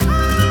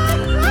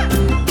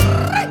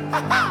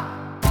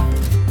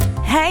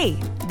Hey,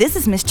 this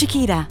is Miss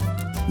Chiquita.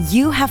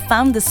 You have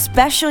found the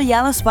special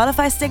yellow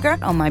Spotify sticker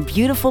on my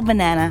beautiful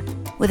banana.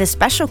 With a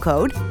special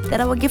code that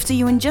I will give to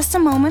you in just a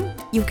moment,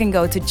 you can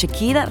go to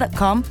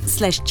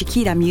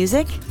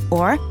chiquita.com/chiquitamusic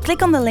or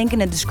click on the link in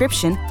the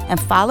description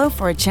and follow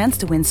for a chance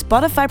to win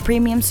Spotify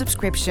premium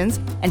subscriptions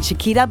and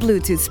Chiquita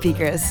Bluetooth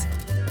speakers.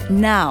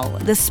 Now,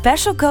 the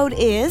special code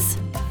is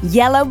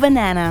Yellow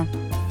Banana.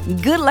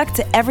 Good luck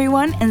to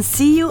everyone and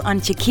see you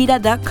on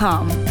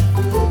chiquita.com.